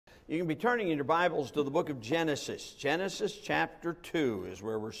You can be turning in your Bibles to the book of Genesis. Genesis chapter 2 is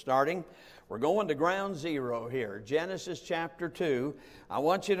where we're starting. We're going to ground zero here. Genesis chapter 2. I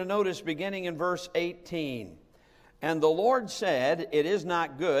want you to notice beginning in verse 18. And the Lord said, "It is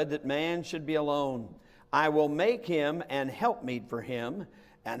not good that man should be alone. I will make him an helpmeet for him.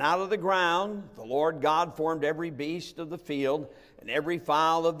 And out of the ground the Lord God formed every beast of the field and every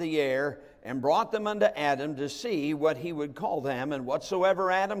fowl of the air, and brought them unto Adam to see what he would call them. And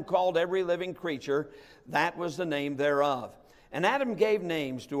whatsoever Adam called every living creature, that was the name thereof. And Adam gave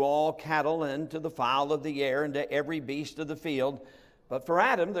names to all cattle, and to the fowl of the air, and to every beast of the field. But for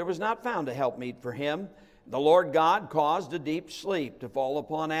Adam there was not found a helpmeet for him. The Lord God caused a deep sleep to fall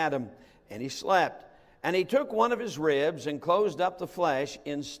upon Adam, and he slept. And he took one of his ribs, and closed up the flesh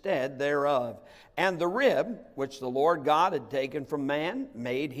instead thereof. And the rib, which the Lord God had taken from man,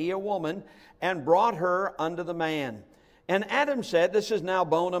 made he a woman, and brought her unto the man. And Adam said, This is now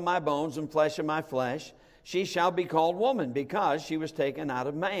bone of my bones, and flesh of my flesh. She shall be called woman, because she was taken out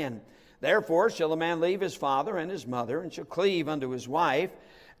of man. Therefore shall a man leave his father and his mother, and shall cleave unto his wife,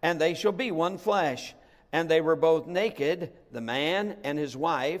 and they shall be one flesh. And they were both naked, the man and his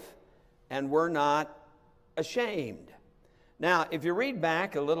wife, and were not ashamed." Now, if you read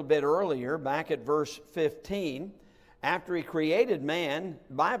back a little bit earlier, back at verse 15, after he created man,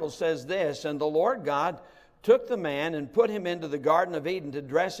 the Bible says this, "And the Lord God took the man and put him into the Garden of Eden to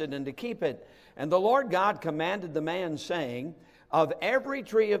dress it and to keep it. And the Lord God commanded the man, saying, Of every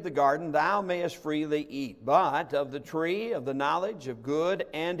tree of the garden thou mayest freely eat, but of the tree of the knowledge of good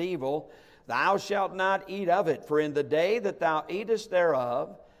and evil thou shalt not eat of it, for in the day that thou eatest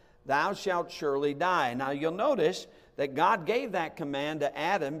thereof thou shalt surely die." Now you'll notice that God gave that command to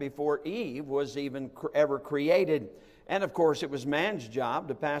Adam before Eve was even ever created. And of course it was man's job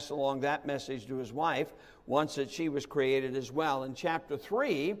to pass along that message to his wife once that she was created as well. In chapter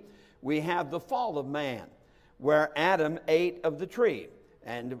 3 we have the fall of man, where Adam ate of the tree,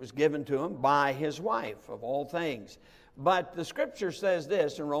 and it was given to him by his wife of all things. But the scripture says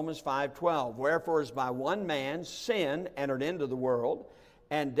this in Romans 5:12, "Wherefore as by one man sin entered into the world,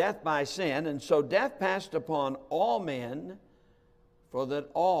 and death by sin, and so death passed upon all men, for that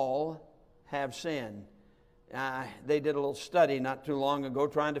all have sinned." They did a little study not too long ago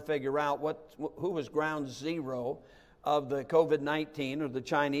trying to figure out who was ground zero of the COVID-19 or the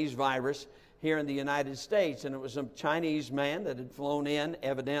Chinese virus here in the United States. And it was a Chinese man that had flown in,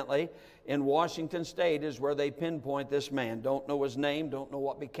 evidently, in Washington State is where they pinpoint this man. Don't know his name, don't know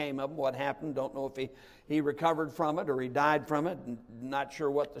what became of him, what happened, don't know if he recovered from it or he died from it. Not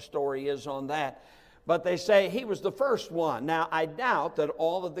sure what the story is on that. But they say he was the first one. Now, I doubt that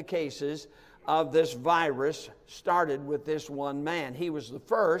all of the cases of this virus started with this one man. He was the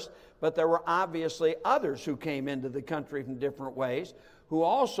first, but there were obviously others who came into the country from different ways who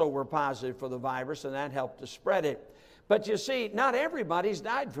also were positive for the virus, and that helped to spread it. But you see, not everybody's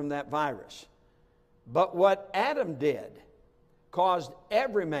died from that virus. But what Adam did caused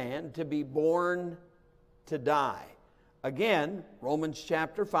every man to be born to die. Again, Romans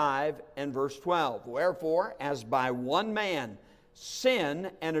chapter 5 and verse 12. "Wherefore, as by one man sin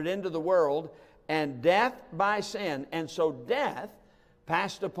entered into the world, and death by sin, and so death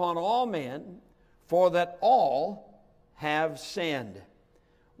passed upon all men, for that all have sinned."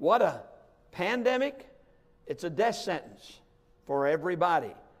 What a pandemic. It's a death sentence for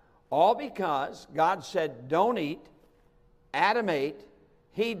everybody. All because God said, don't eat. Adam ate.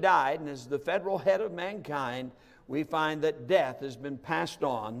 He died. And as the federal head of mankind, we find that death has been passed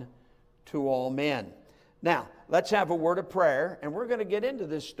on to all men. Now, let's have a word of prayer. And we're going to get into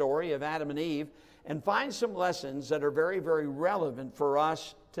this story of Adam and Eve and find some lessons that are very, very relevant for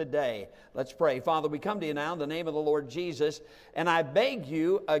us today. Let's pray. Father, we come to you now in the name of the Lord Jesus, and I beg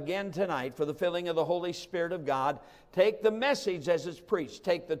you again tonight for the filling of the Holy Spirit of God. Take the message as it's preached.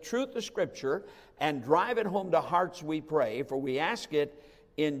 Take the truth of Scripture and drive it home to hearts, we pray, for we ask it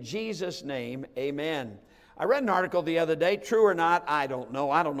in Jesus' name. Amen. I read an article the other day, true or not, I don't know.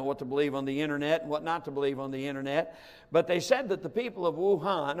 I don't know what to believe on the internet and what not to believe on the internet. But they said that the people of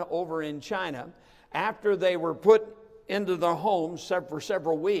Wuhan over in China, after they were put into their homes for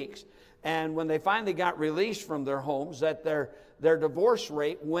several weeks, and when they finally got released from their homes, that their divorce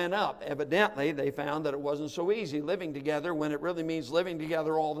rate went up. Evidently, they found that it wasn't so easy living together when it really means living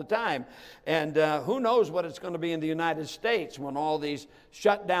together all the time. And who knows what it's going to be in the United States when all these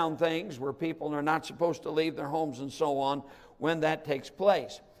shutdown things where people are not supposed to leave their homes and so on, when that takes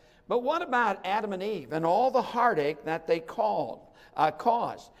place. But what about Adam and Eve and all the heartache that they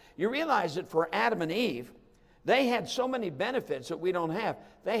caused? You realize that for Adam and Eve, they had so many benefits that we don't have.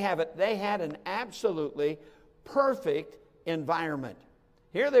 They had an absolutely perfect environment.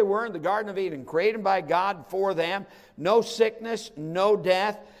 Here they were in the Garden of Eden, created by God for them. No sickness, no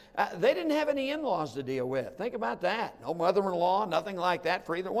death. They didn't have any in-laws to deal with. Think about that. No mother-in-law, nothing like that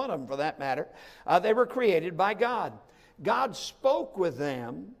for either one of them for that matter. They were created by God. God spoke with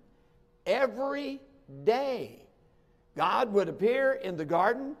them every day. God would appear in the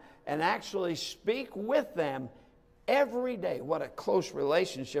garden and actually speak with them every day. What a close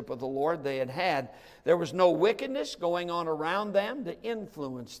relationship with the Lord they had had. There was no wickedness going on around them to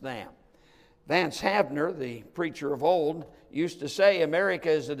influence them. Vance Havner, the preacher of old, used to say America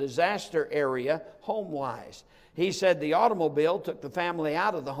is a disaster area home-wise. He said the automobile took the family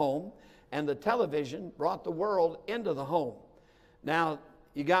out of the home and the television brought the world into the home. Now,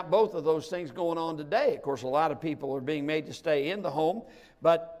 you got both of those things going on today. Of course, a lot of people are being made to stay in the home,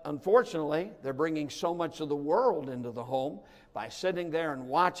 but unfortunately, they're bringing so much of the world into the home by sitting there and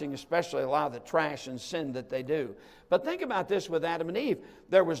watching, especially a lot of the trash and sin that they do. But think about this with Adam and Eve.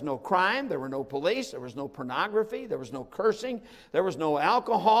 There was no crime, there were no police, there was no pornography, there was no cursing, there was no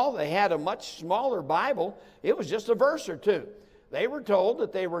alcohol. They had a much smaller Bible. It was just a verse or two. They were told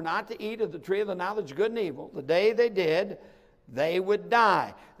that they were not to eat of the tree of the knowledge of good and evil. The day they did, they would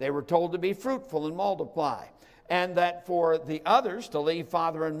die. They were told to be fruitful and multiply. And that for the others to leave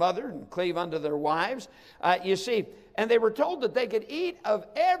father and mother and cleave unto their wives. You see, and they were told that they could eat of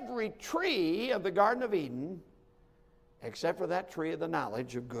every tree of the Garden of Eden except for that tree of the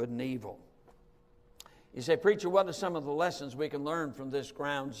knowledge of good and evil. You say, preacher, what are some of the lessons we can learn from this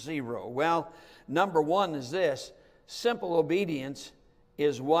ground zero? Well, number one is this: simple obedience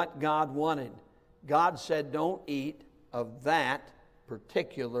is what God wanted. God said, don't eat of that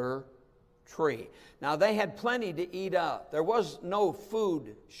particular tree. Now, they had plenty to eat of. There was no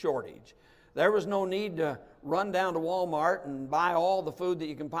food shortage. There was no need to run down to Walmart and buy all the food that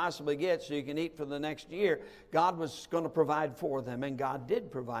you can possibly get so you can eat for the next year. God was going to provide for them, and God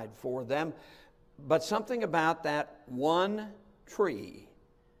did provide for them. But something about that one tree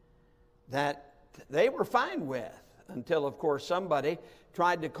that they were fine with until, of course, somebody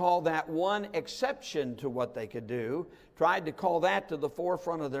tried to call that one exception to what they could do, tried to call that to the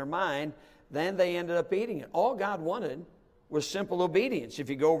forefront of their mind. Then they ended up eating it. All God wanted was simple obedience. If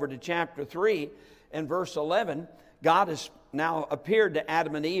you go over to chapter 3 and verse 11, God has now appeared to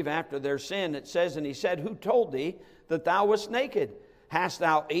Adam and Eve after their sin. It says, and he said, who told thee that thou wast naked? Hast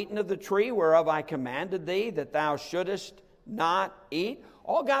thou eaten of the tree whereof I commanded thee that thou shouldest not eat?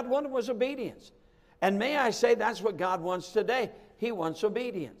 All God wanted was obedience. And may I say, that's what God wants today. He wants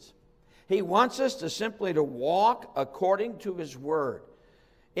obedience. He wants us to simply to walk according to His Word.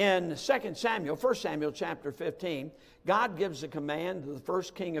 In 1 Samuel chapter 15, God gives a command to the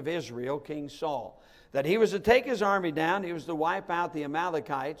first king of Israel, King Saul, that he was to take his army down, he was to wipe out the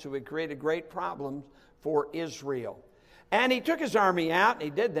Amalekites who had created great problems for Israel. And he took his army out, and he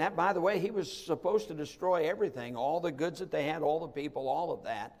did that. By the way, he was supposed to destroy everything, all the goods that they had, all the people, all of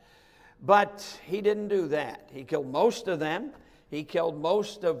that. But he didn't do that. He killed most of them. He killed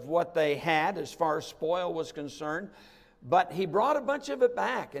most of what they had as far as spoil was concerned. But he brought a bunch of it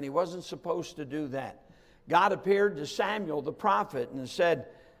back, and he wasn't supposed to do that. God appeared to Samuel the prophet and said,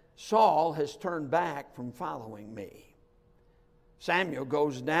 Saul has turned back from following me. Samuel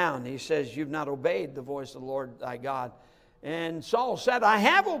goes down. He says, you've not obeyed the voice of the Lord thy God. And Saul said, I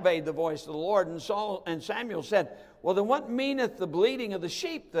have obeyed the voice of the Lord. And Samuel said, well, then what meaneth the bleating of the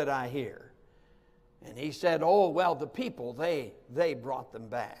sheep that I hear? And he said, oh, well, the people, they brought them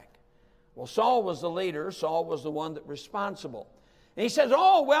back. Well, Saul was the leader. Saul was the one that was responsible. And he says,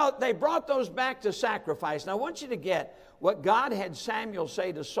 oh, well, they brought those back to sacrifice. Now, I want you to get what God had Samuel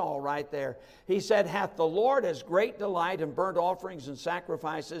say to Saul right there. He said, hath the Lord as great delight in burnt offerings and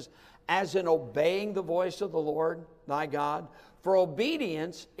sacrifices as in obeying the voice of the Lord thy God? For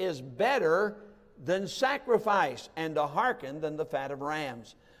obedience is better than sacrifice, and to hearken than the fat of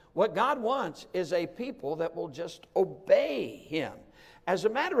rams. What God wants is a people that will just obey Him. As a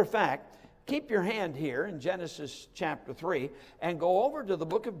matter of fact, keep your hand here in Genesis chapter 3 and go over to the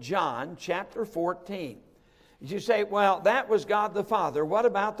book of John chapter 14. You say, well, that was God the Father. What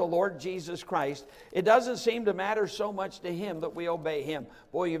about the Lord Jesus Christ? It doesn't seem to matter so much to Him that we obey Him.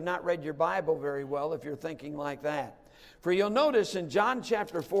 Boy, you've not read your Bible very well if you're thinking like that. For you'll notice in John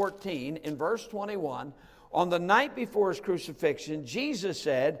chapter 14, in verse 21, on the night before His crucifixion, Jesus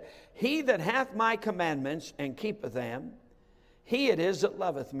said, he that hath my commandments and keepeth them, he it is that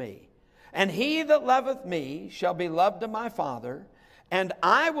loveth me. And he that loveth me shall be loved of my Father, and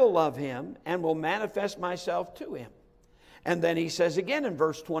I will love him and will manifest myself to him. And then he says again in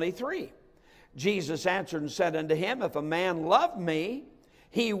verse 23, Jesus answered and said unto him, if a man love me,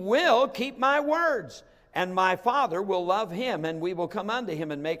 he will keep my words, And my Father will love him, and we will come unto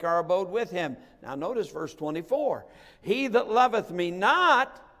him and make our abode with him. Now notice verse 24. He that loveth me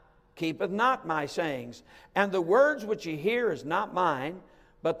not, keepeth not my sayings. And the words which ye hear is not mine,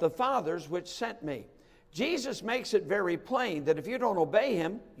 but the Father's which sent me. Jesus makes it very plain that if you don't obey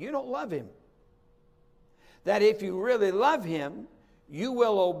him, you don't love him. That if you really love him, you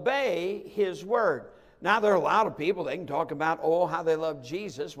will obey his word. Now, there are a lot of people, they can talk about, how they love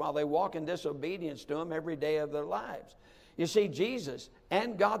Jesus while they walk in disobedience to him every day of their lives. You see, Jesus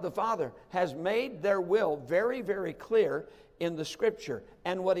and God the Father has made their will very, very clear in the Scripture.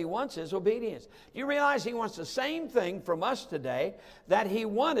 And what he wants is obedience. Do you realize he wants the same thing from us today that he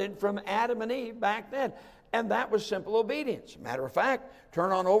wanted from Adam and Eve back then? And that was simple obedience. Matter of fact,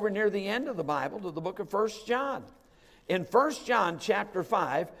 turn on over near the end of the Bible to the book of 1 John. In 1 John chapter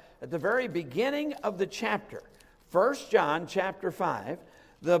 5, at the very beginning of the chapter, 1 John chapter 5,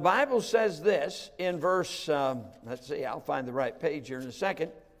 the Bible says this in verse, let's see, I'll find the right page here in a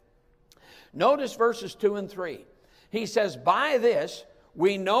second. Notice verses 2 and 3. He says, by this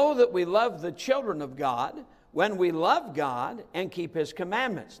we know that we love the children of God, when we love God and keep his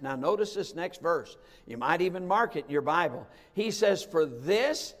commandments. Now notice this next verse. You might even mark it in your Bible. He says, for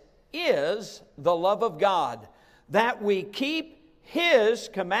this is the love of God, that we keep his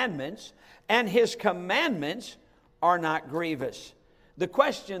commandments, and his commandments are not grievous. The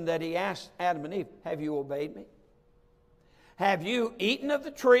question that he asked Adam and Eve, have you obeyed me? Have you eaten of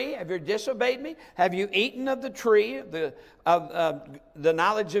the tree? Have you disobeyed me? Have you eaten of the tree of the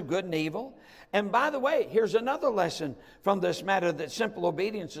knowledge of good and evil? And by the way, here's another lesson from this matter, that simple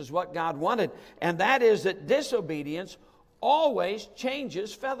obedience is what God wanted. And that is that disobedience always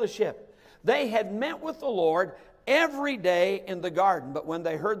changes fellowship. They had met with the Lord every day in the garden, but when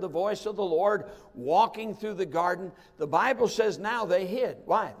they heard the voice of the Lord walking through the garden, the Bible says now they hid.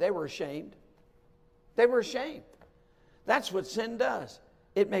 Why? They were ashamed. They were ashamed. That's what sin does.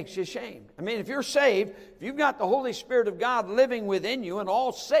 It makes you ashamed. I mean, if you're saved, if you've got the Holy Spirit of God living within you, and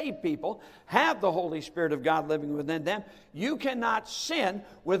all saved people have the Holy Spirit of God living within them, you cannot sin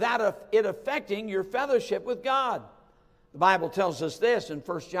without it affecting your fellowship with God. The Bible tells us this in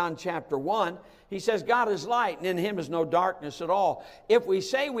 1 John chapter 1. He says, God is light, and in him is no darkness at all. If we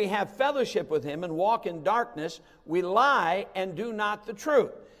say we have fellowship with him and walk in darkness, we lie and do not the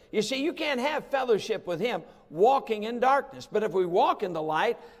truth. You see, you can't have fellowship with him walking in darkness. But if we walk in the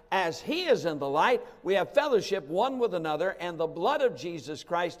light, as he is in the light, we have fellowship one with another, and the blood of Jesus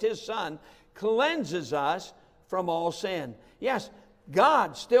Christ, his Son, cleanses us from all sin. Yes,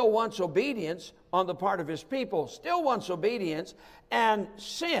 God still wants obedience on the part of his people, still wants obedience, and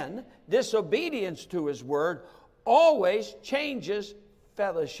sin, disobedience to his word, always changes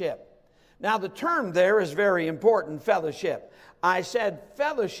fellowship. Now, the term there is very important, fellowship. I said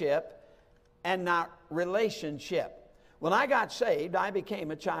fellowship and not relationship. When I got saved, I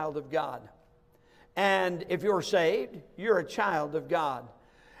became a child of God. And if you're saved, you're a child of God.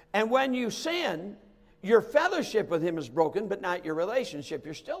 And when you sin, your fellowship with him is broken, but not your relationship.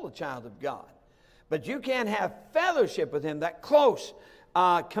 You're still a child of God. But you can't have fellowship with him, that close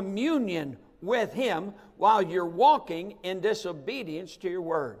communion with him, while you're walking in disobedience to your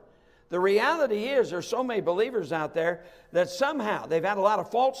word. The reality is there's so many believers out there that somehow they've had a lot of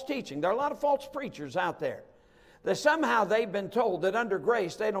false teaching. There are a lot of false preachers out there that somehow they've been told that under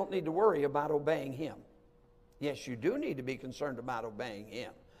grace they don't need to worry about obeying him. Yes, you do need to be concerned about obeying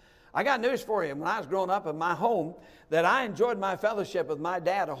him. I got news for you. When I was growing up in my home, that I enjoyed my fellowship with my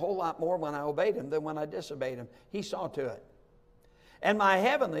dad a whole lot more when I obeyed him than when I disobeyed him. He saw to it. And my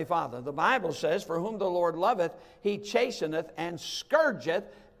heavenly Father, the Bible says, for whom the Lord loveth, he chasteneth and scourgeth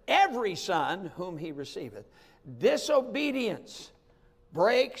every son whom he receiveth. Disobedience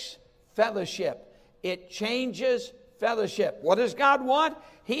breaks fellowship. It changes fellowship. What does God want?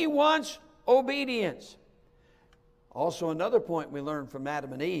 He wants obedience. Also, another point we learned from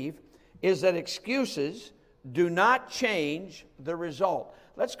Adam and Eve is that excuses do not change the result.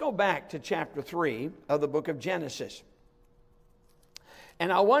 Let's go back to chapter 3 of the book of Genesis.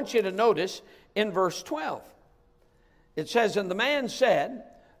 And I want you to notice in verse 12. It says, and the man said,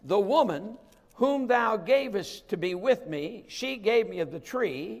 the woman whom thou gavest to be with me, she gave me of the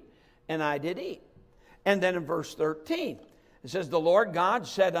tree, and I did eat. And then in verse 13, it says, the Lord God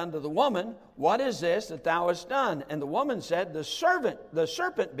said unto the woman, what is this that thou hast done? And the woman said, the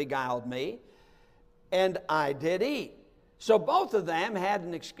serpent beguiled me, and I did eat. So both of them had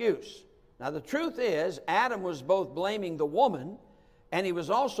an excuse. Now the truth is, Adam was both blaming the woman, and he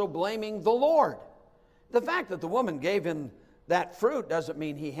was also blaming the Lord. The fact that the woman gave him that fruit doesn't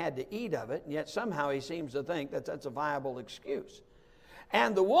mean he had to eat of it, and yet somehow he seems to think that that's a viable excuse.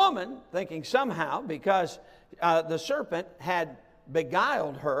 And the woman, thinking somehow, because the serpent had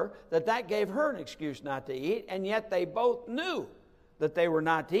beguiled her, that gave her an excuse not to eat, and yet they both knew that they were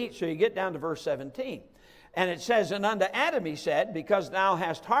not to eat. So you get down to verse 17. And it says, and unto Adam he said, because thou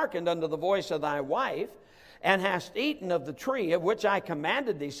hast hearkened unto the voice of thy wife, and hast eaten of the tree of which I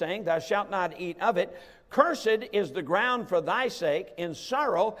commanded thee, saying, thou shalt not eat of it, cursed is the ground for thy sake, in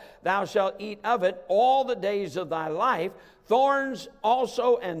sorrow thou shalt eat of it all the days of thy life. Thorns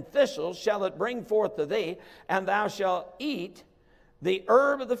also and thistles shall it bring forth to thee, and thou shalt eat the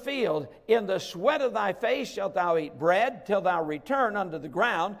herb of the field. In the sweat of thy face shalt thou eat bread, till thou return unto the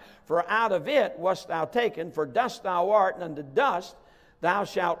ground, for out of it wast thou taken, for dust thou art, and unto dust thou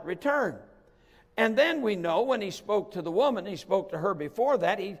shalt return. And then we know when he spoke to the woman, he spoke to her before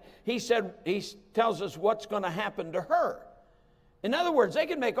that, he tells us what's going to happen to her. In other words, they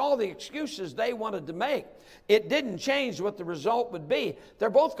could make all the excuses they wanted to make. It didn't change what the result would be. They're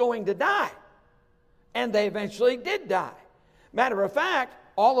both going to die. And they eventually did die. Matter of fact,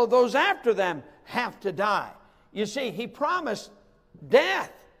 all of those after them have to die. You see, he promised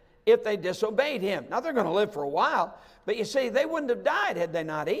death if they disobeyed him. Now, they're going to live for a while, but you see, they wouldn't have died had they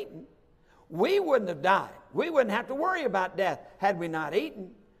not eaten. We wouldn't have died. We wouldn't have to worry about death had we not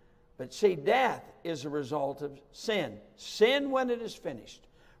eaten. But see, death is a result of sin. Sin, when it is finished,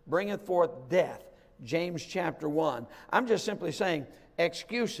 bringeth forth death. James chapter 1. I'm just simply saying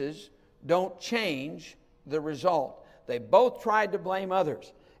excuses don't change the result. They both tried to blame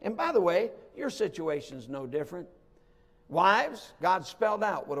others. And by the way, your situation is no different. Wives, God spelled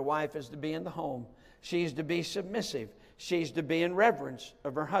out what a wife is to be in the home. She's to be submissive. She's to be in reverence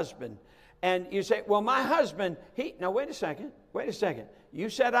of her husband. And you say, well, my husband, now wait a second. You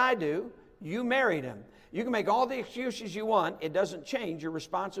said I do. You married him. You can make all the excuses you want. It doesn't change your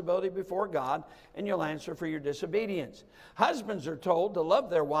responsibility before God, and you'll answer for your disobedience. Husbands are told to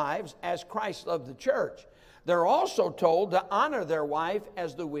love their wives as Christ loved the church. They're also told to honor their wife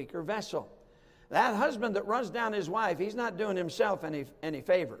as the weaker vessel. That husband that runs down his wife, he's not doing himself any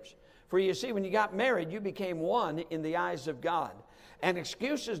favors. For you see, when you got married, you became one in the eyes of God. And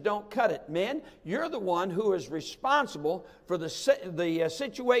excuses don't cut it. Men, you're the one who is responsible for the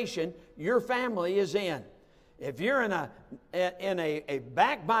situation your family is in. If you're in a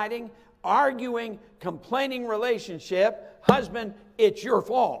backbiting, arguing, complaining relationship, husband, it's your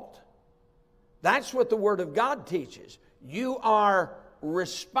fault. That's what the Word of God teaches. You are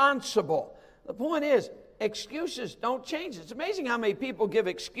responsible. The point is, excuses don't change. It's amazing how many people give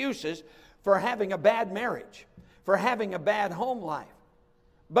excuses for having a bad marriage, for having a bad home life.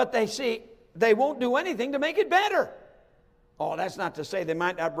 But they won't do anything to make it better. Oh, that's not to say they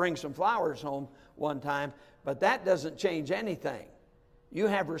might not bring some flowers home one time, but that doesn't change anything. You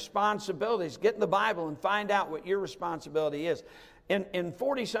have responsibilities. Get in the Bible and find out what your responsibility is. In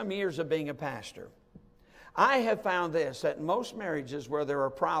 40-some years of being a pastor, I have found this, that in most marriages where there are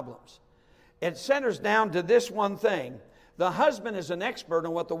problems, it centers down to this one thing. The husband is an expert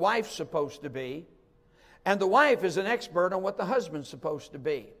on what the wife's supposed to be, and the wife is an expert on what the husband's supposed to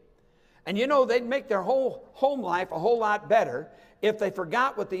be. And you know, they'd make their whole home life a whole lot better if they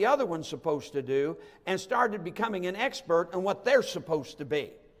forgot what the other one's supposed to do and started becoming an expert on what they're supposed to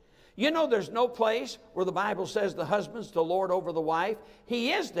be. You know, there's no place where the Bible says the husband's to lord over the wife.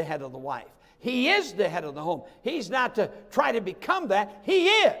 He is the head of the wife. He is the head of the home. He's not to try to become that. He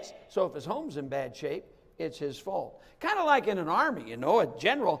is. So if his home's in bad shape, it's his fault. Kind of like in an army, you know, a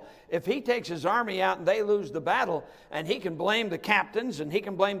general, if he takes his army out and they lose the battle, and he can blame the captains, and he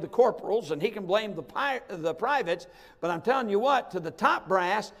can blame the corporals, and he can blame the privates, but I'm telling you what, to the top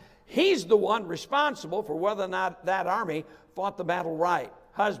brass, he's the one responsible for whether or not that army fought the battle right.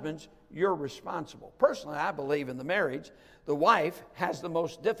 Husbands, you're responsible. Personally, I believe in the marriage, the wife has the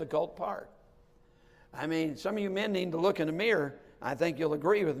most difficult part. I mean, some of you men need to look in the mirror. I think you'll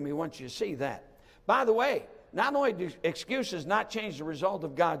agree with me once you see that. By the way, not only do excuses not change the result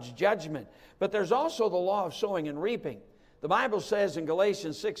of God's judgment, but there's also the law of sowing and reaping. The Bible says in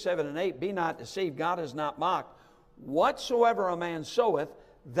Galatians 6, 7, and 8, be not deceived, God is not mocked. Whatsoever a man soweth,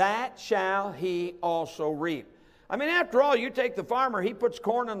 that shall he also reap. I mean, after all, you take the farmer, he puts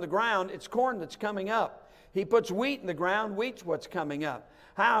corn on the ground, it's corn that's coming up. He puts wheat in the ground, wheat's what's coming up.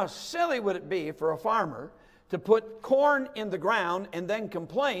 How silly would it be for a farmer to put corn in the ground and then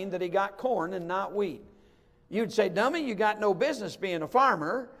complain that he got corn and not wheat? You'd say, dummy, you got no business being a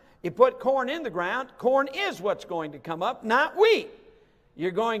farmer. You put corn in the ground, corn is what's going to come up, not wheat.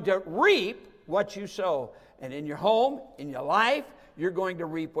 You're going to reap what you sow. And in your home, in your life, you're going to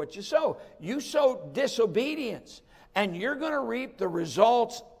reap what you sow. You sow disobedience, and you're going to reap the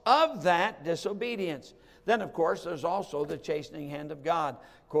results of that disobedience. Then, of course, there's also the chastening hand of God.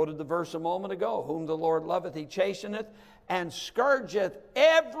 Quoted the verse a moment ago, whom the Lord loveth, he chasteneth, and scourgeth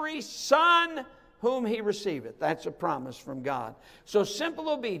every son whom he receiveth. That's a promise from God. So simple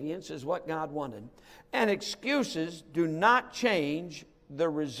obedience is what God wanted. And excuses do not change the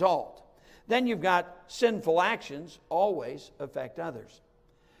result. Then you've got sinful actions always affect others.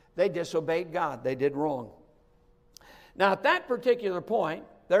 They disobeyed God. They did wrong. Now, at that particular point,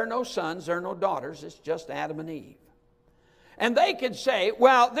 there are no sons, there are no daughters. It's just Adam and Eve. And they could say,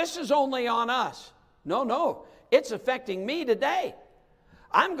 well, this is only on us. No, it's affecting me today.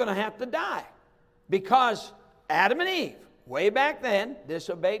 I'm going to have to die because Adam and Eve, way back then,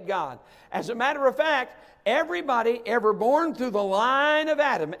 disobeyed God. As a matter of fact, everybody ever born through the line of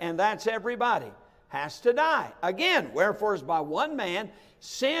Adam, and that's everybody, has to die. Again, wherefore is by one man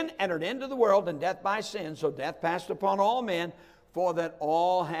sin entered into the world, and death by sin. So death passed upon all men, for that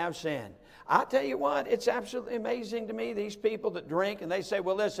all have sinned. I'll tell you what, it's absolutely amazing to me, these people that drink, and they say,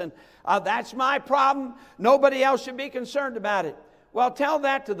 well, listen, that's my problem. Nobody else should be concerned about it. Well, tell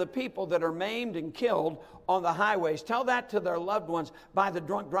that to the people that are maimed and killed on the highways. Tell that to their loved ones by the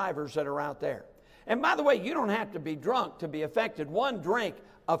drunk drivers that are out there. And by the way, you don't have to be drunk to be affected. One drink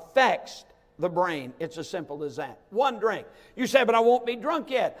affects the brain. It's as simple as that. One drink. You say, but I won't be drunk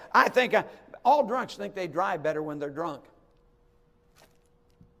yet. I think all drunks think they drive better when they're drunk.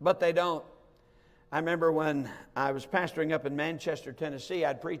 But they don't. I remember when I was pastoring up in Manchester, Tennessee,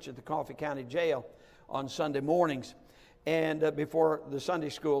 I'd preach at the Coffee County Jail on Sunday mornings and before the Sunday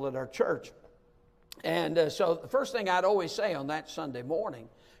school at our church. And so the first thing I'd always say on that Sunday morning,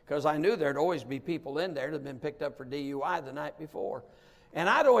 because I knew there'd always be people in there that had been picked up for DUI the night before. And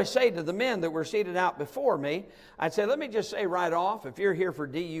I'd always say to the men that were seated out before me, I'd say, let me just say right off, if you're here for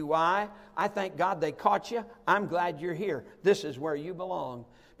DUI, I thank God they caught you. I'm glad you're here. This is where you belong.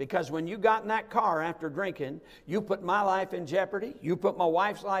 Because when you got in that car after drinking, you put my life in jeopardy. You put my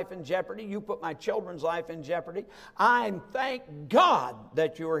wife's life in jeopardy. You put my children's life in jeopardy. I thank God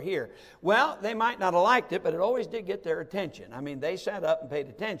that you are here. Well, they might not have liked it, but it always did get their attention. I mean, they sat up and paid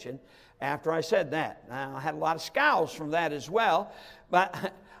attention after I said that. Now, I had a lot of scowls from that as well.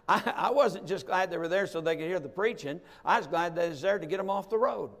 But I wasn't just glad they were there so they could hear the preaching. I was glad they was there to get them off the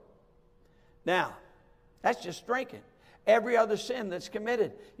road. Now, that's just drinking. Every other sin that's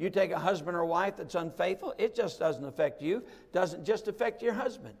committed. You take a husband or wife that's unfaithful, it just doesn't affect you. It doesn't just affect your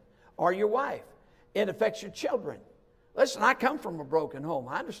husband or your wife. It affects your children. Listen, I come from a broken home.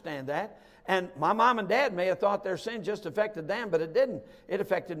 I understand that. And my mom and dad may have thought their sin just affected them, but it didn't. It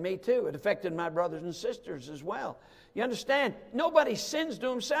affected me too. It affected my brothers and sisters as well. You understand? Nobody sins to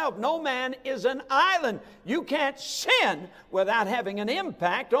himself. No man is an island. You can't sin without having an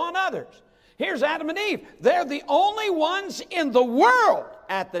impact on others. Here's Adam and Eve. They're the only ones in the world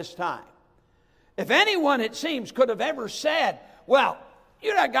at this time. If anyone, it seems, could have ever said, well,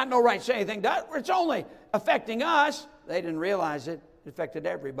 you not got no right to say anything. It's only affecting us. They didn't realize it. It affected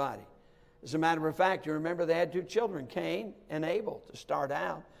everybody. As a matter of fact, you remember they had two children, Cain and Abel, to start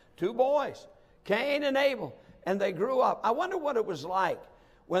out. Two boys, Cain and Abel. And they grew up. I wonder what it was like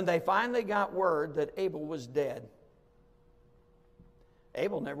when they finally got word that Abel was dead.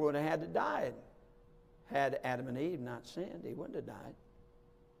 Abel never would have had to die had Adam and Eve not sinned. He wouldn't have died.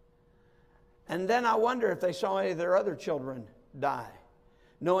 And then I wonder if they saw any of their other children die,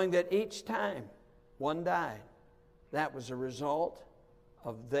 knowing that each time one died, that was a result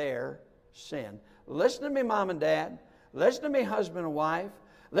of their sin. Listen to me, mom and dad. Listen to me, husband and wife.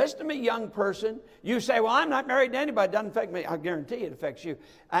 Listen to me, young person. You say, well, I'm not married to anybody. It doesn't affect me. I guarantee it affects you.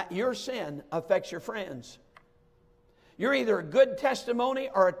 Your sin affects your friends. You're either a good testimony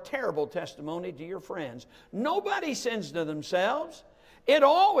or a terrible testimony to your friends. Nobody sins to themselves. It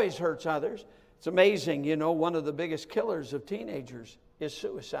always hurts others. It's amazing, you know, one of the biggest killers of teenagers is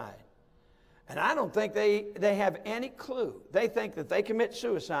suicide. And I don't think they have any clue. They think that they commit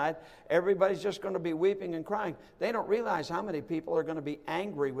suicide, everybody's just going to be weeping and crying. They don't realize how many people are going to be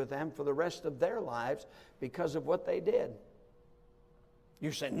angry with them for the rest of their lives because of what they did.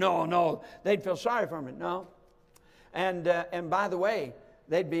 You say, no, they'd feel sorry for me. No. And by the way,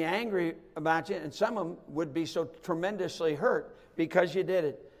 they'd be angry about you, and some of them would be so tremendously hurt because you did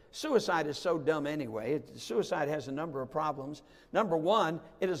it. Suicide is so dumb anyway. Suicide has a number of problems. Number one,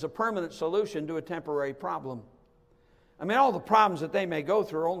 it is a permanent solution to a temporary problem. I mean, all the problems that they may go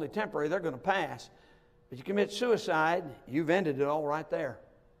through are only temporary. They're going to pass. But you commit suicide, you've ended it all right there.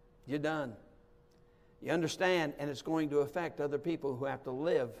 You're done. You understand, and it's going to affect other people who have to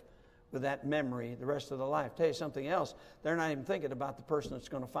live with that memory the rest of their life. Tell you something else, they're not even thinking about the person that's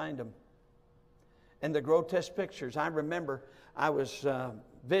going to find them. and the grotesque pictures. I remember I was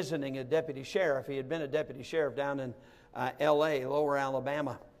visiting a deputy sheriff. He had been a deputy sheriff down in L.A., Lower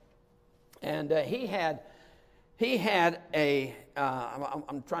Alabama. And he had a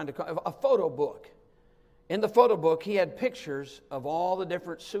photo book. In the photo book, he had pictures of all the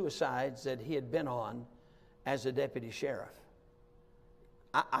different suicides that he had been on as a deputy sheriff.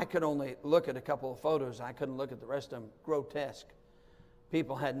 I could only look at a couple of photos. I couldn't look at the rest of them. Grotesque.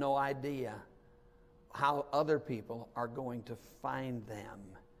 People had no idea how other people are going to find them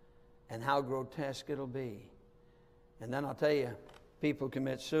and how grotesque it'll be. And then I'll tell you, people who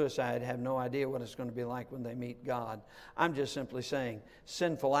commit suicide have no idea what it's going to be like when they meet God. I'm just simply saying,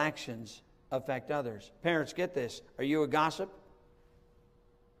 sinful actions affect others. Parents, get this. Are you a gossip?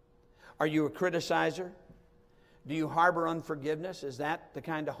 Are you a criticizer? Do you harbor unforgiveness? Is that the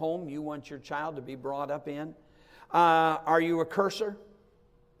kind of home you want your child to be brought up in? Are you a cursor?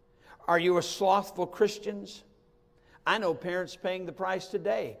 Are you a slothful Christian? I know parents paying the price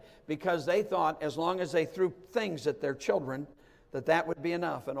today because they thought as long as they threw things at their children, that would be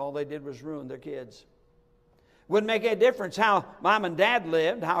enough, and all they did was ruin their kids. Wouldn't make any difference how mom and dad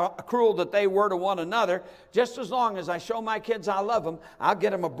lived, how cruel that they were to one another. Just as long as I show my kids I love them, I'll get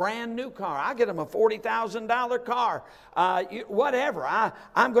them a brand new car. I'll get them a $40,000 car. Whatever.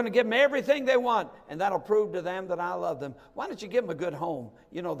 I'm going to give them everything they want, and that'll prove to them that I love them. Why don't you give them a good home?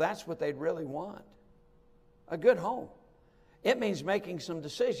 You know, that's what they'd really want. A good home. It means making some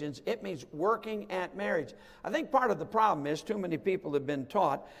decisions. It means working at marriage. I think part of the problem is too many people have been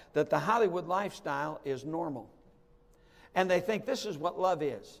taught that the Hollywood lifestyle is normal. And they think this is what love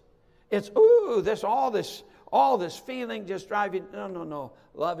is. It's, ooh, all this feeling just drive you. No.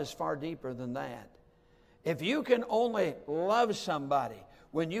 Love is far deeper than that. If you can only love somebody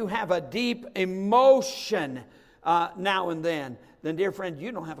when you have a deep emotion now and then dear friend,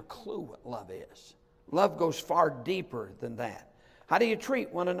 you don't have a clue what love is. Love goes far deeper than that. How do you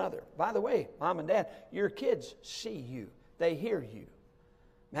treat one another? By the way, mom and dad, your kids see you. They hear you.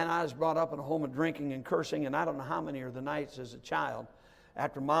 Man, I was brought up in a home of drinking and cursing, and I don't know how many are the nights as a child.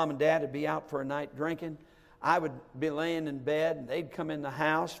 After mom and dad would be out for a night drinking, I would be laying in bed, and they'd come in the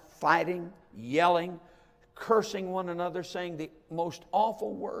house fighting, yelling, cursing one another, saying the most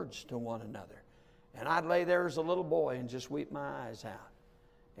awful words to one another. And I'd lay there as a little boy and just weep my eyes out.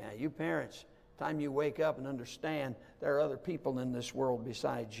 Yeah, you parents, time you wake up and understand there are other people in this world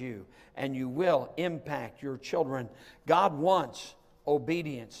besides you, and you will impact your children. God wants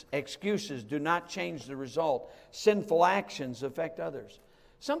obedience. Excuses do not change the result. Sinful actions affect others.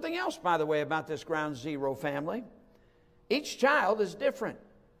 Something else, by the way, about this Ground Zero family. Each child is different.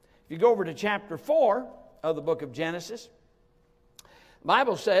 If you go over to chapter 4 of the book of Genesis, the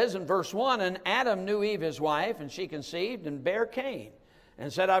Bible says in verse 1, and Adam knew Eve his wife, and she conceived and bare Cain,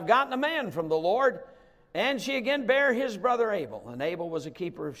 and said, I've gotten a man from the Lord. And she again bare his brother Abel. And Abel was a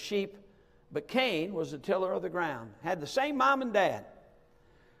keeper of sheep, but Cain was a tiller of the ground. Had the same mom and dad.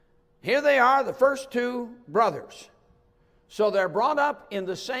 Here they are, the first two brothers. So they're brought up in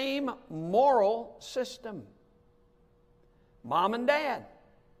the same moral system. Mom and dad.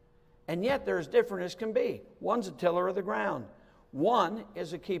 And yet they're as different as can be. One's a tiller of the ground. One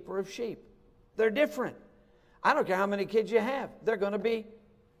is a keeper of sheep. They're different. I don't care how many kids you have. They're going to be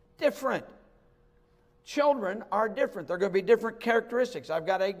different. Children are different. They're going to be different characteristics. I've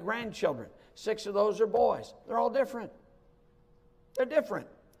got 8 grandchildren. 6 of those are boys. They're all different. They're different.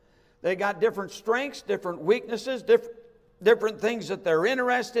 They got different strengths, different weaknesses, different things that they're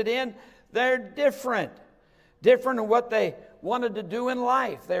interested in. They're different. Different in what they wanted to do in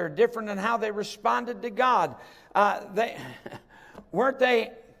life. They're different in how they responded to God. Weren't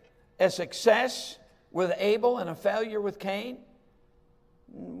they a success with Abel and a failure with Cain?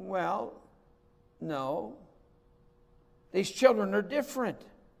 Well, no. These children are different.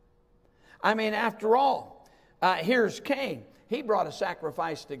 I mean, after all, here's Cain. He brought a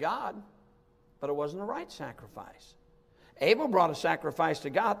sacrifice to God, but it wasn't the right sacrifice. Abel brought a sacrifice to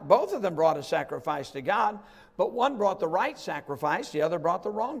God. Both of them brought a sacrifice to God, but one brought the right sacrifice, the other brought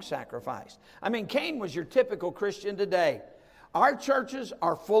the wrong sacrifice. I mean, Cain was your typical Christian today. Our churches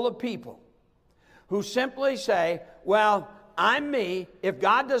are full of people who simply say, well, I'm me. If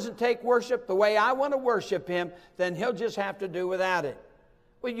God doesn't take worship the way I want to worship Him, then He'll just have to do without it.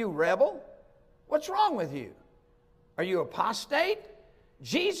 Well, you rebel. What's wrong with you? Are you apostate?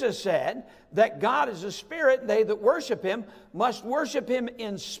 Jesus said that God is a spirit, and they that worship Him must worship Him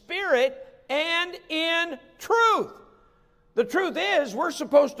in spirit and in truth. The truth is, we're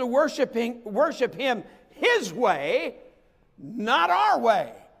supposed to worship Him His way, not our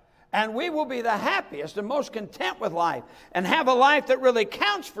way. And we will be the happiest and most content with life and have a life that really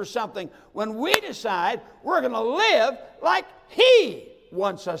counts for something when we decide we're going to live like He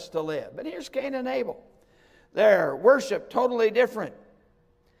wants us to live. But here's Cain and Abel. Their worship totally different.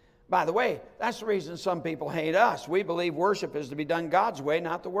 By the way, that's the reason some people hate us. We believe worship is to be done God's way,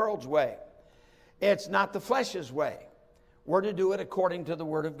 not the world's way. It's not the flesh's way. We're to do it according to the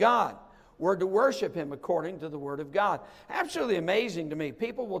Word of God. We're to worship Him according to the Word of God. Absolutely amazing to me.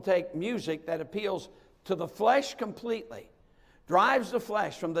 People will take music that appeals to the flesh completely, drives the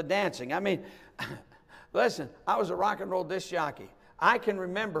flesh from the dancing. I mean, listen, I was a rock and roll disc jockey. I can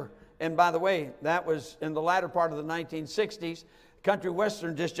remember, and by the way, that was in the latter part of the 1960s, country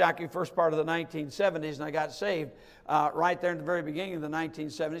western disc jockey, first part of the 1970s, and I got saved right there in the very beginning of the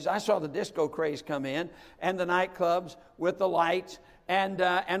 1970s. I saw the disco craze come in, and the nightclubs with the lights,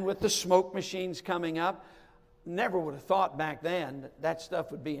 and with the smoke machines coming up. Never would have thought back then that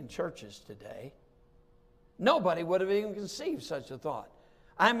stuff would be in churches today. Nobody would have even conceived such a thought.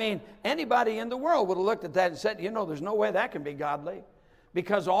 I mean, anybody in the world would have looked at that and said, you know, there's no way that can be godly.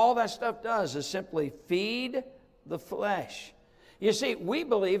 Because all that stuff does is simply feed the flesh. You see, we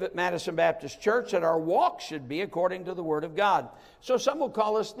believe at Madison Baptist Church that our walk should be according to the Word of God. So some will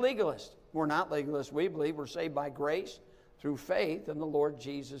call us legalists. We're not legalists. We believe we're saved by grace through faith in the Lord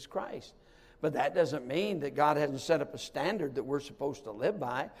Jesus Christ. But that doesn't mean that God hasn't set up a standard that we're supposed to live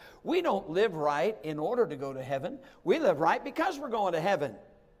by. We don't live right in order to go to heaven. We live right because we're going to heaven.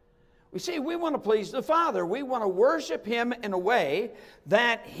 We see, we want to please the Father. We want to worship Him in a way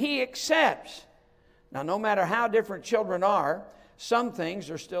that He accepts. Now, no matter how different children are, some things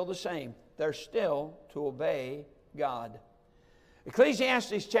are still the same. They're still to obey God.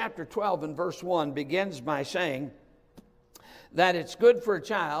 Ecclesiastes chapter 12 and verse 1 begins by saying that it's good for a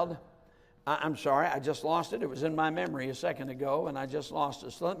child. I'm sorry, I just lost it. It was in my memory a second ago, and I just lost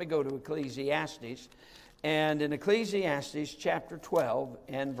it. So let me go to Ecclesiastes. And in Ecclesiastes chapter 12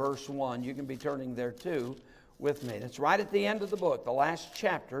 and verse 1, you can be turning there too with me. That's right at the end of the book, the last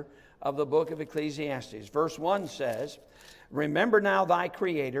chapter of the book of Ecclesiastes. Verse 1 says, "Remember now thy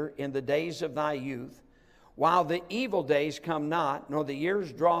Creator in the days of thy youth, while the evil days come not, nor the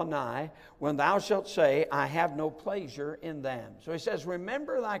years draw nigh, when thou shalt say, I have no pleasure in them." So he says,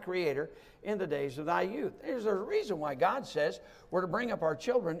 remember thy Creator in the days of thy youth. There's a reason why God says we're to bring up our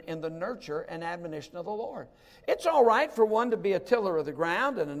children in the nurture and admonition of the Lord. It's all right for one to be a tiller of the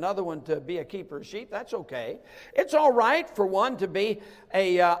ground and another one to be a keeper of sheep. That's okay. It's all right for one to be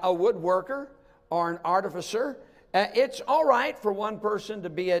a woodworker or an artificer. It's all right for one person to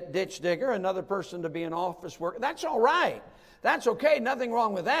be a ditch digger, another person to be an office worker. That's all right. That's okay. Nothing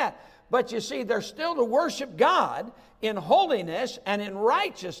wrong with that. But you see, they're still to worship God in holiness and in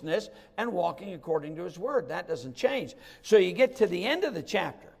righteousness and walking according to His Word. That doesn't change. So you get to the end of the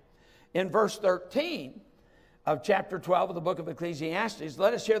chapter. In verse 13 of chapter 12 of the book of Ecclesiastes,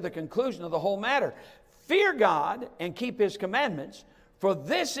 let us hear the conclusion of the whole matter. Fear God and keep His commandments, for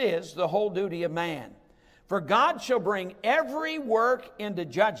this is the whole duty of man. For God shall bring every work into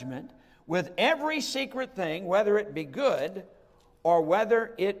judgment with every secret thing, whether it be good or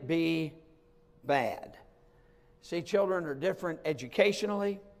whether it be bad. See, children are different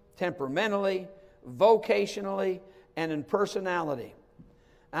educationally, temperamentally, vocationally, and in personality.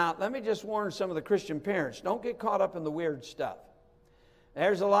 Now, let me just warn some of the Christian parents, don't get caught up in the weird stuff.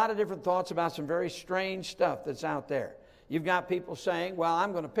 There's a lot of different thoughts about some very strange stuff that's out there. You've got people saying, well,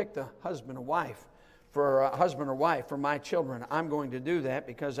 I'm going to pick the husband or wife for my children. I'm going to do that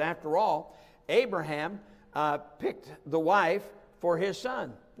because, after all, Abraham picked the wife for his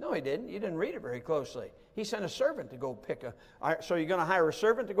son. No, he didn't. You didn't read it very closely. He sent a servant to go pick so you're going to hire a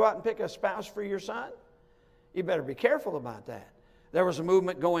servant to go out and pick a spouse for your son? You better be careful about that. There was a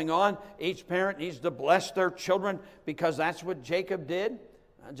movement going on. Each parent needs to bless their children because that's what Jacob did.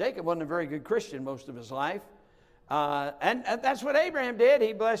 Jacob wasn't a very good Christian most of his life. And that's what Abraham did.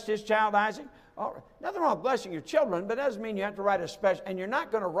 He blessed his child Isaac. Nothing wrong with blessing your children, but it doesn't mean you have to write a special, and you're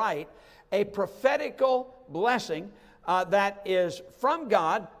not going to write a prophetical blessing that is from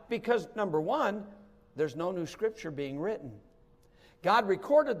God because, number one, there's no new scripture being written. God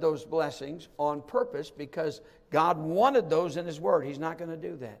recorded those blessings on purpose because God wanted those in His Word. He's not going to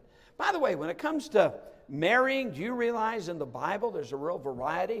do that. By the way, when it comes to marrying, do you realize in the Bible there's a real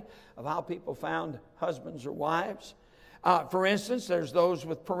variety of how people found husbands or wives? For instance, there's those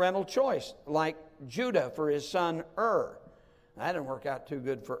with parental choice, like Judah for his son Ur. That didn't work out too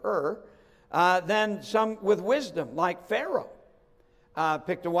good for Ur. Then some with wisdom, like Pharaoh,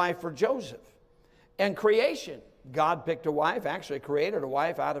 picked a wife for Joseph. And creation, God picked a wife, actually created a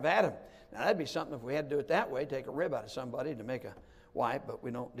wife out of Adam. Now, that'd be something if we had to do it that way, take a rib out of somebody to make a wife, but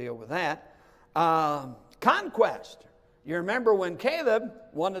we don't deal with that. Conquest. You remember when Caleb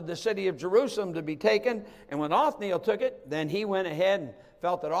wanted the city of Jerusalem to be taken, and when Othniel took it, then he went ahead and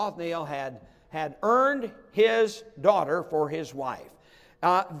felt that Othniel had earned his daughter for his wife.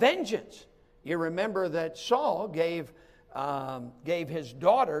 Vengeance. You remember that Saul gave his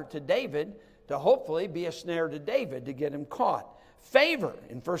daughter to David to hopefully be a snare to David to get him caught. Favor.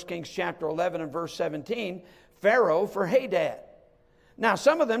 In 1 Kings chapter 11 and verse 17, Pharaoh for Hadad. Now,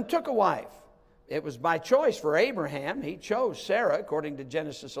 some of them took a wife. It was by choice for Abraham. He chose Sarah, according to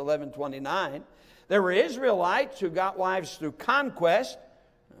Genesis 11:29. There were Israelites who got wives through conquest.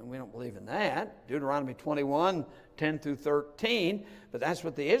 We don't believe in that. Deuteronomy 21:10 through 13. But that's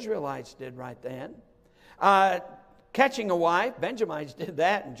what the Israelites did right then. Catching a wife. Benjamites did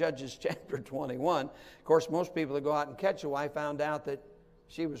that in Judges chapter 21. Of course, most people that go out and catch a wife found out that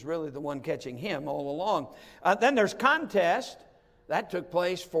she was really the one catching him all along. Then there's contest. That took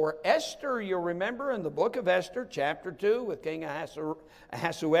place for Esther, you'll remember, in the book of Esther, chapter 2, with King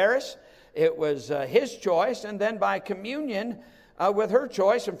Ahasuerus. It was his choice, and then by communion with her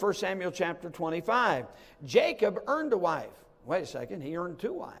choice in 1 Samuel chapter 25. Jacob earned a wife. Wait a second, he earned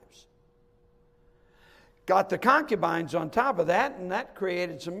 2 wives. Got the concubines on top of that, and that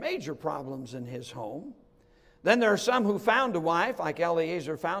created some major problems in his home. Then there are some who found a wife, like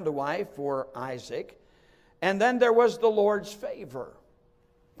Eliezer found a wife for Isaac. And then there was the Lord's favor.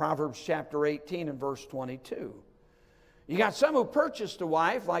 Proverbs chapter 18 and verse 22. You got some who purchased a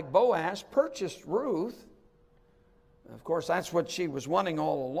wife, like Boaz purchased Ruth. Of course, that's what she was wanting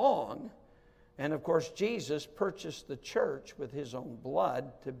all along. And of course, Jesus purchased the church with his own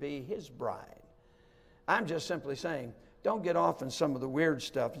blood to be his bride. I'm just simply saying, don't get off in some of the weird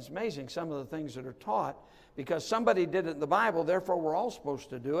stuff. It's amazing some of the things that are taught. Because somebody did it in the Bible, therefore we're all supposed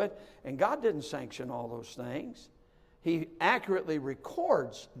to do it. And God didn't sanction all those things. He accurately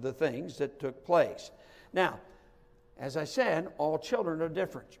records the things that took place. Now, as I said, all children are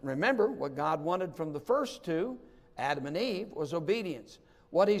different. Remember, what God wanted from the first 2, Adam and Eve, was obedience.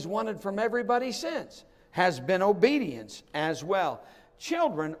 What he's wanted from everybody since has been obedience as well.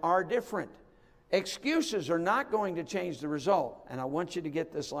 Children are different. Excuses are not going to change the result. And I want you to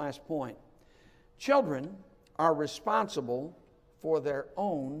get this last point. Children are responsible for their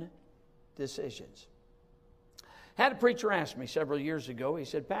own decisions. Had a preacher ask me several years ago, he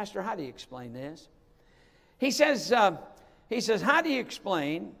said, Pastor, how do you explain this? He says, how do you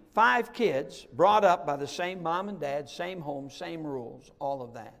explain 5 kids brought up by the same mom and dad, same home, same rules, all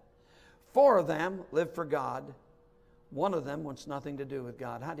of that? 4 of them live for God. 1 of them wants nothing to do with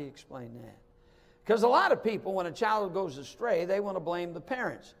God. How do you explain that? Because a lot of people, when a child goes astray, they want to blame the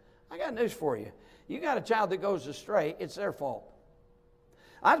parents. I got news for you. You got a child that goes astray, it's their fault.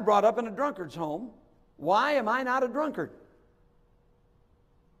 I was brought up in a drunkard's home. Why am I not a drunkard?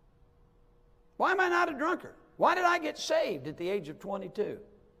 Why am I not a drunkard? Why did I get saved at the age of 22?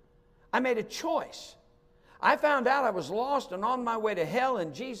 I made a choice. I found out I was lost and on my way to hell,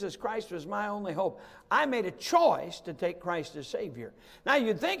 and Jesus Christ was my only hope. I made a choice to take Christ as Savior. Now,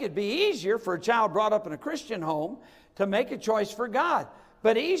 you'd think it'd be easier for a child brought up in a Christian home to make a choice for God.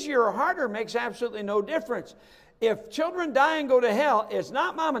 But easier or harder makes absolutely no difference. If children die and go to hell, it's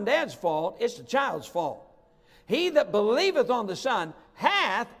not mom and dad's fault, it's the child's fault. He that believeth on the Son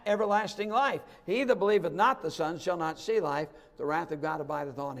hath everlasting life. He that believeth not the Son shall not see life. The wrath of God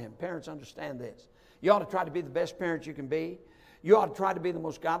abideth on him. Parents, understand this. You ought to try to be the best parent you can be. You ought to try to be the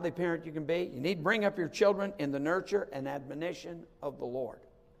most godly parent you can be. You need to bring up your children in the nurture and admonition of the Lord.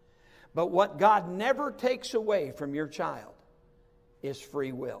 But what God never takes away from your child is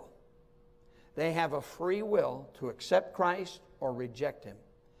free will. They have a free will to accept Christ or reject him.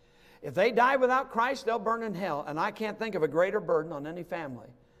 If they die without Christ, they'll burn in hell. And I can't think of a greater burden on any family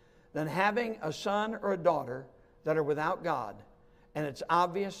than having a son or a daughter that are without God. And it's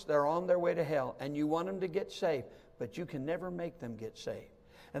obvious they're on their way to hell. And you want them to get saved, but you can never make them get saved.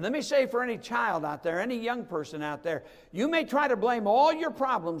 And let me say, for any child out there, any young person out there, you may try to blame all your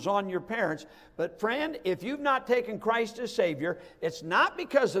problems on your parents, but friend, if you've not taken Christ as Savior, it's not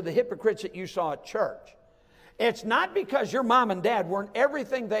because of the hypocrites that you saw at church. It's not because your mom and dad weren't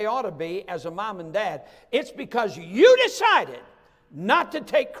everything they ought to be as a mom and dad. It's because you decided not to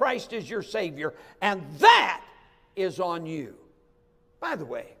take Christ as your Savior, and that is on you. By the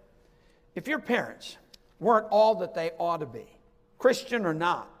way, if your parents weren't all that they ought to be, Christian or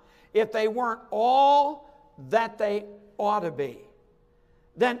not, if they weren't all that they ought to be,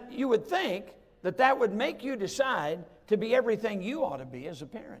 then you would think that that would make you decide to be everything you ought to be as a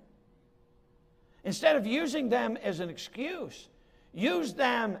parent. Instead of using them as an excuse, use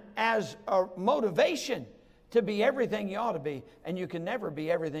them as a motivation to be everything you ought to be. And you can never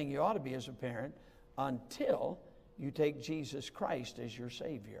be everything you ought to be as a parent until you take Jesus Christ as your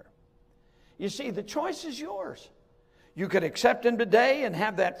Savior. You see, the choice is yours. You could accept Him today and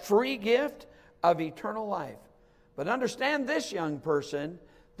have that free gift of eternal life. But understand this, young person,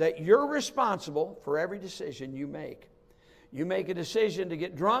 that you're responsible for every decision you make. You make a decision to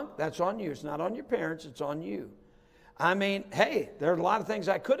get drunk, that's on you. It's not on your parents, it's on you. I mean, hey, there are a lot of things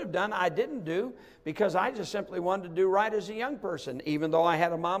I could have done I didn't do because I just simply wanted to do right as a young person, even though I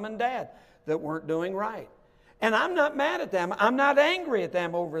had a mom and dad that weren't doing right. And I'm not mad at them. I'm not angry at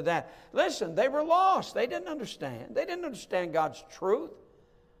them over that. Listen, they were lost. They didn't understand. They didn't understand God's truth.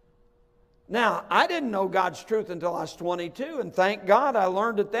 Now, I didn't know God's truth until I was 22, and thank God I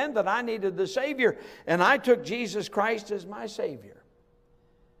learned it then that I needed the Savior, and I took Jesus Christ as my Savior.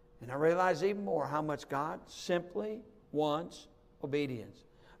 And I realized even more how much God simply wants obedience.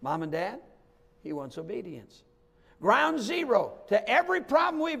 Mom and Dad, He wants obedience. Ground zero to every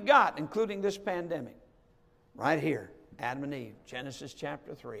problem we've got, including this pandemic. Right here, Adam and Eve, Genesis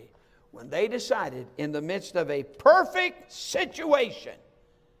chapter 3. When they decided in the midst of a perfect situation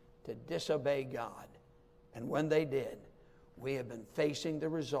to disobey God. And when they did, we have been facing the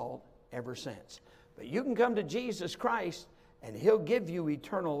result ever since. But you can come to Jesus Christ and He'll give you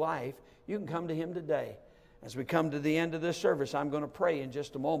eternal life. You can come to Him today. As we come to the end of this service, I'm going to pray in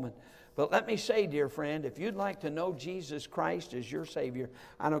just a moment. But let me say, dear friend, if you'd like to know Jesus Christ as your Savior,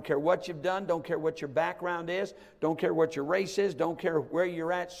 I don't care what you've done, don't care what your background is, don't care what your race is, don't care where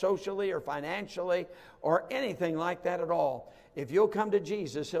you're at socially or financially or anything like that at all. If you'll come to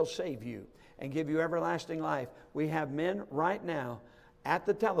Jesus, He'll save you and give you everlasting life. We have men right now at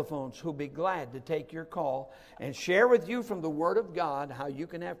the telephones who'll be glad to take your call and share with you from the Word of God how you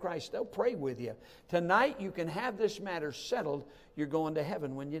can have Christ. They'll pray with you. Tonight you can have this matter settled. You're going to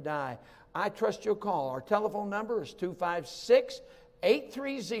heaven when you die. I trust you'll call. Our telephone number is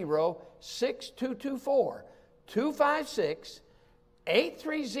 256-830-6224.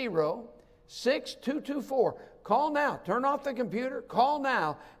 256-830-6224. Call now. Turn off the computer. Call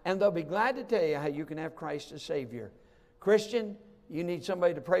now, and they'll be glad to tell you how you can have Christ as Savior. Christian, you need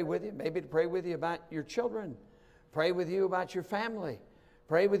somebody to pray with you, maybe to pray with you about your children, pray with you about your family,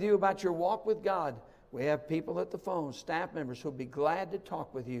 pray with you about your walk with God. We have people at the phone, staff members, who'll be glad to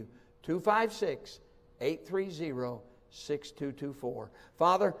talk with you. 256-830-6224.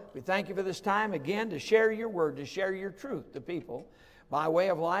 Father, we thank you for this time again to share your word, to share your truth to people by way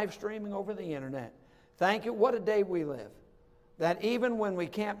of live streaming over the internet. Thank you. What a day we live. That even when we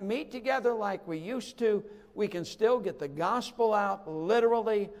can't meet together like we used to, we can still get the gospel out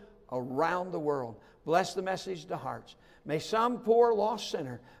literally around the world. Bless the message to hearts. May some poor lost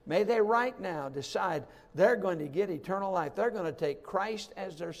sinner, may they right now decide they're going to get eternal life. They're going to take Christ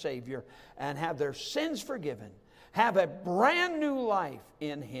as their Savior and have their sins forgiven. Have a brand new life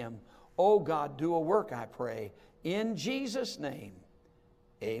in Him. Oh God, do a work, I pray. In Jesus' name,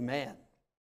 amen.